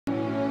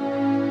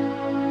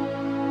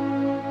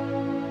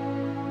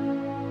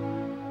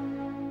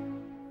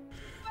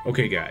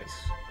Okay, guys,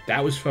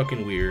 that was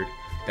fucking weird.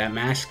 That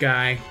mask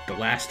guy, the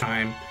last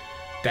time,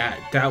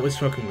 that was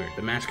fucking weird.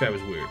 The mask guy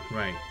was weird,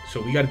 right?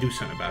 So we got to do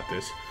something about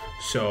this.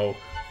 So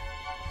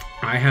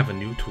I have a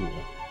new tool,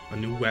 a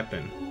new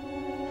weapon,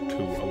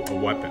 a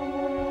weapon,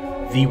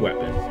 the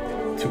weapon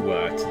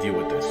to deal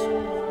with this.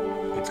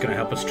 It's gonna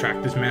help us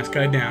track this mask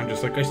guy down.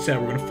 Just like I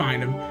said, we're gonna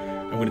find him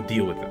and we're gonna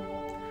deal with him.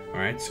 All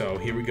right, so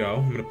here we go.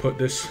 I'm gonna put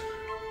this.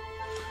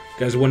 You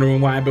guys are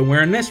wondering why I've been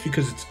wearing this?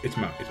 Because it's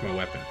my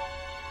weapon.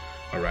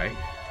 All right,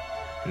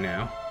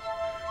 now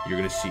you're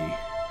gonna see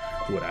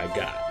what I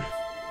got.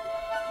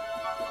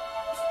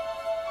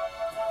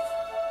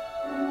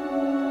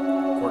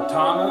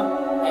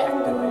 Cortana,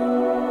 activate.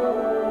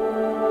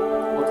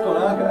 What's going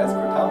on, guys?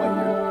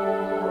 Cortana here.